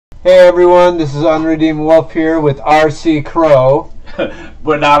Hey everyone, this is Unredeemed Wolf here with RC Crow.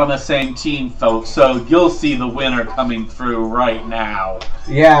 We're not on the same team, folks, so you'll see the winner coming through right now.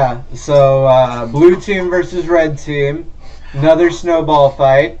 Yeah, so blue team versus red team. Another snowball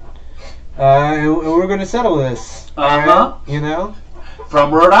fight. And we're going to settle this. Uh-huh. You know?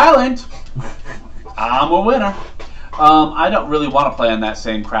 From Rhode Island. I'm a winner. I don't really want to play on that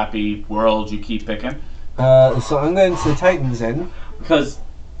same crappy world you keep picking. So I'm going to Titans in. Because...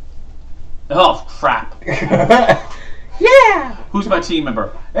 Oh, crap. Yeah! Who's my team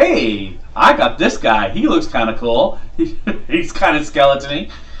member? Hey, I got this guy. He looks kind of cool. He's kind of skeleton-y.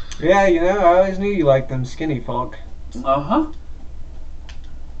 Yeah, you know, I always knew you liked them skinny folk. Uh-huh.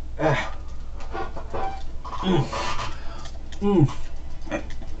 I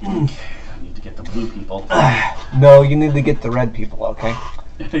need to get the blue people. No, you need to get the red people, okay?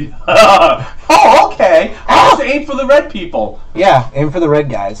 Oh, okay. I'll just aim for the red people. Yeah, aim for the red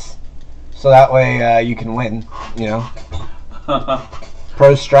guys. So that way you can win, you know?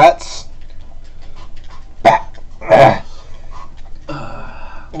 Pro strats.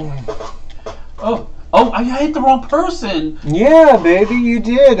 Oh, I hit the wrong person. Yeah, baby, you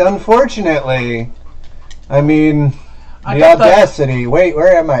did, unfortunately. I mean, the audacity. Wait,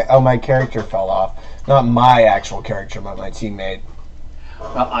 where am I? Oh, my character fell off. Not my actual character, but my teammate.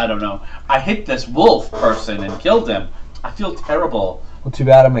 Well, I don't know. I hit this wolf person and killed him. I feel terrible. Well, too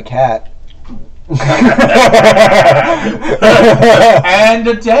bad I'm a cat. And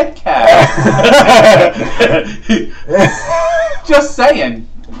a dead cat. Just saying.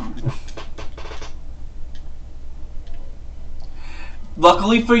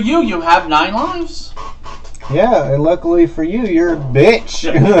 Luckily for you, you have 9 lives. Yeah, and luckily for you, you're a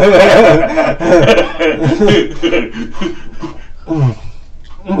bitch.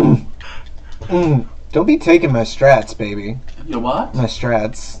 Don't be taking my strats, baby. Your what? My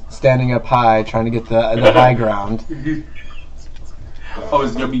strats. Standing up high, trying to get the high ground. Oh,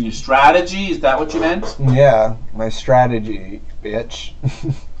 you mean your strategy? Is that what you meant? Yeah, my strategy, bitch.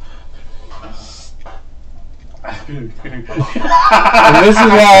 And this is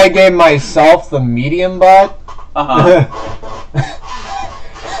why I gave myself the medium butt. Uh-huh.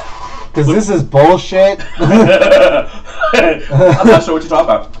 Because this is bullshit. I'm not sure what you're talking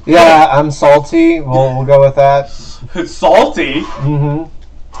about. Yeah, I'm salty. We'll go with that. Salty? Mm-hmm.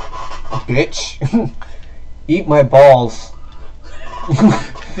 Bitch. Eat my balls.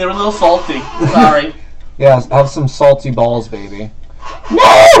 They're a little salty. Sorry. Yeah, have some salty balls, baby.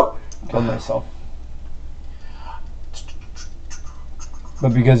 No! Killed myself.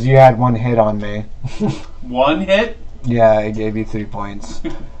 But because you had 1 hit on me. 1 hit? Yeah, I gave you 3 points.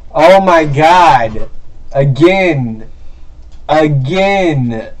 Oh my god! Again!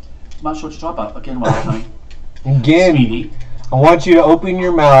 Again! I'm not sure what you're talking about. Again, what, honey? Again! Sweetie. I want you to open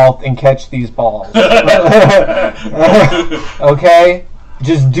your mouth and catch these balls. Okay?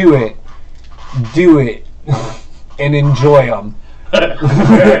 Just do it. Do it. And enjoy them.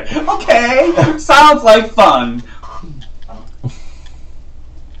 Okay! Sounds like fun.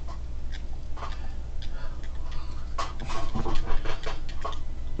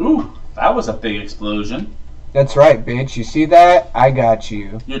 Ooh, that was a big explosion. That's right, bitch. You see that? I got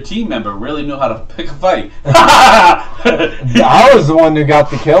you. Your team member really knew how to pick a fight. I was the one who got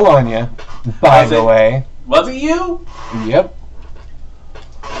the kill on you, by the way. Was it you? Yep.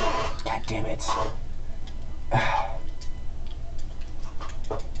 God damn it.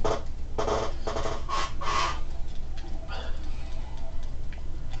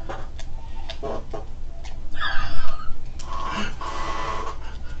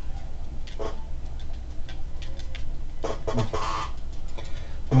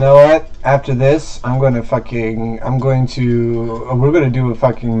 You know what? After this, we're gonna do a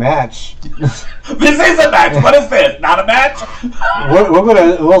fucking match. This is a match. What is this? Not a match?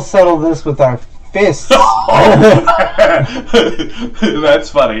 We'll settle this with our fists. That's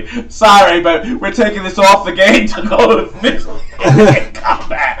funny. Sorry, but we're taking this off the game to go to fist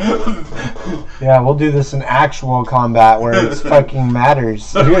combat. Yeah, we'll do this in actual combat where it fucking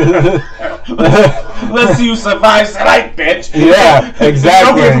matters. Let's see who survives tonight, bitch. Yeah,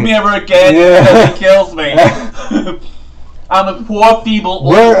 exactly. Don't hear from me ever again because he kills me. I'm a poor, feeble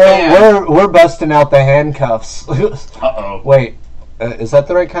old man. We're busting out the handcuffs. Uh-oh. Wait, is that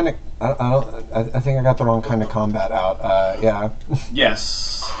the right kind of... I think I got the wrong kind of combat out. Yeah.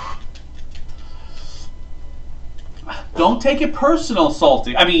 Yes. Don't take it personal,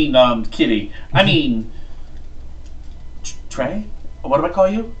 Salty. I mean, Kitty. I mean... Trey? What do I call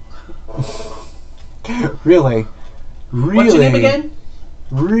you? Really? Really? What's your name again?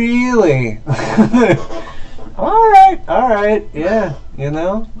 Really? Alright. right. Yeah, you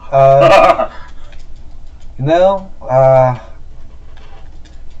know. You know. Oh.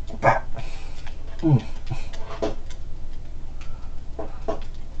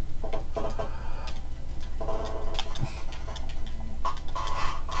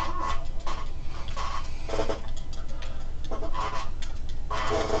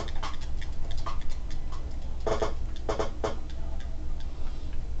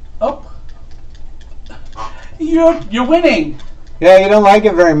 You're winning. Yeah, you don't like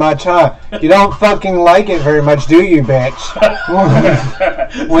it very much, huh? You don't fucking like it very much, do you, bitch?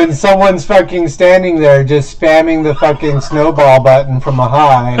 When someone's fucking standing there just spamming the fucking snowball button from a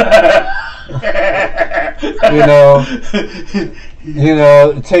high. You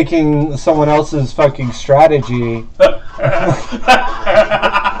know, taking someone else's fucking strategy.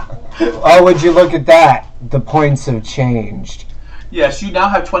 Oh, would you look at that? The points have changed. Yes, you now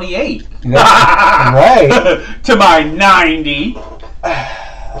have 28. Right. To my 90.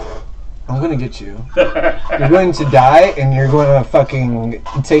 I'm going to get you. You're going to die, and you're going to fucking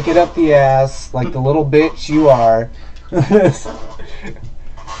take it up the ass like the little bitch you are.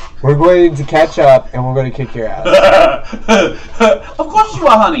 We're going to catch up, and we're going to kick your ass. Of course you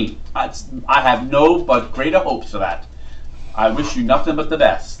are, honey. I have no but greater hopes for that. I wish you nothing but the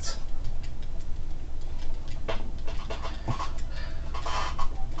best.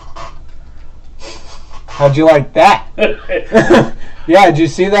 How'd you like that? Yeah, did you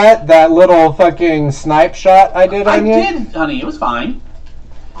see that? That little fucking snipe shot I did on you? I did, honey. It was fine.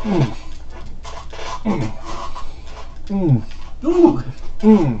 Ooh.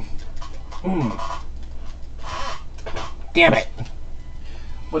 Damn it.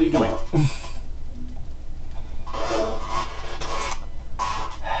 What are you doing?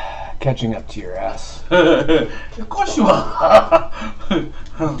 Catching up to your ass. Of course you are.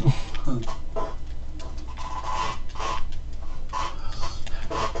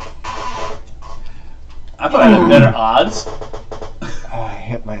 I thought I had better odds.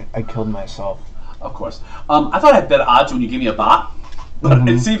 I killed myself. Of course. I thought I had better odds when you gave me a bot, but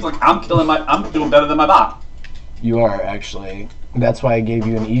it seems like I'm doing better than my bot. You are, actually. That's why I gave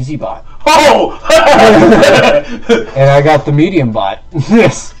you an easy bot. Oh! And I got the medium bot.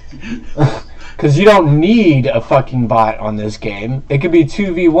 Yes. Because you don't need a fucking bot on this game. It could be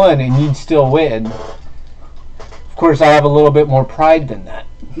 2v1 and you'd still win. Of course, I have a little bit more pride than that.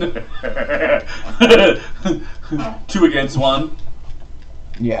 2 against 1.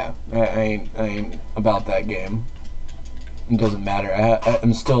 Yeah, I ain't about that game. It doesn't matter.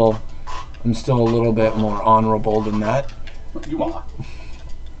 I'm still a little bit more honorable than that. You are.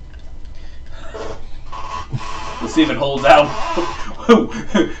 Let's see if it holds out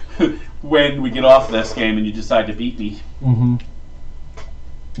when we get off this game and you decide to beat me. Mm-hmm.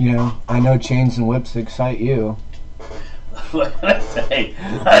 You know, I know chains and whips excite you. What can I say?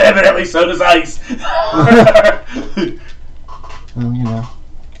 Evidently, so does ice. Well, you know.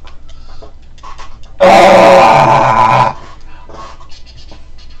 Ah!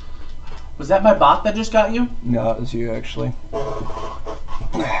 Was that my bot that just got you? No, it was you, actually.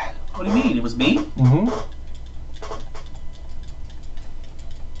 What do you mean? It was me? Mm-hmm.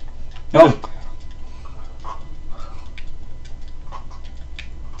 Oh.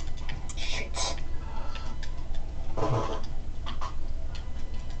 Shit.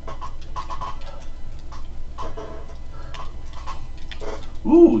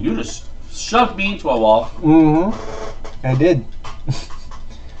 Ooh, you just shoved me into a wall. Mm-hmm. I did.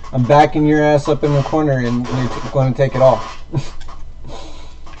 I'm backing your ass up in the corner and you're going to take it off.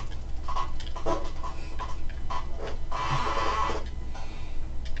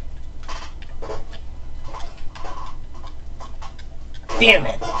 Damn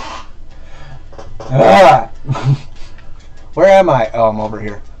it. Ah. Where am I? Oh, I'm over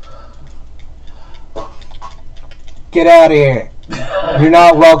here. Get out of here. You're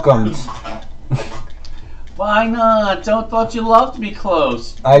not welcomed. Why not? Don't thought you loved me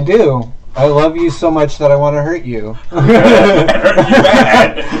close. I do. I love you so much that I want to hurt you. Hurt you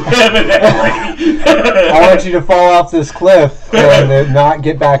bad, evidently. I want you to fall off this cliff and not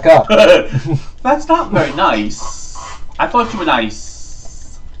get back up. That's not very nice. I thought you were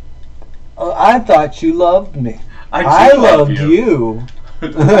nice. I thought you loved me. I loved you.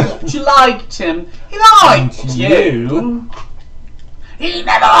 She liked him. He liked you. He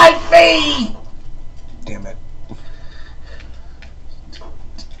never liked me. Damn it.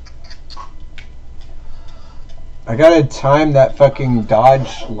 I gotta time that fucking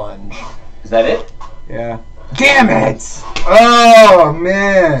dodge lunge. Is that it? Yeah. Damn it! Oh,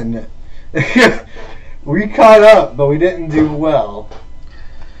 man. We caught up, but we didn't do well.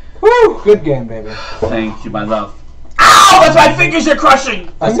 Woo! Good game, baby. Thank you, my love. Ow! That's my fingers you're crushing!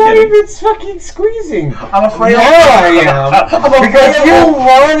 I'm not even fucking squeezing. I'm afraid. Now I am. Because you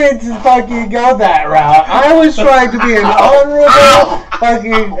wanted to fucking go that route. I was trying to be an honorable,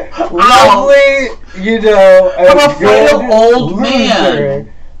 fucking lovely, I'm afraid of old loser.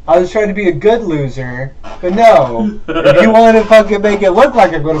 man. I was trying to be a good loser, but no. If you want to fucking make it look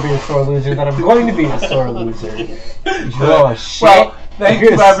like I'm going to be a sore loser, then I'm going to be a sore loser. Oh, shit. Well, thank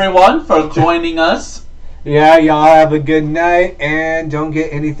you everyone for joining us. Yeah, y'all have a good night, and don't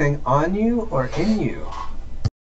get anything on you or in you.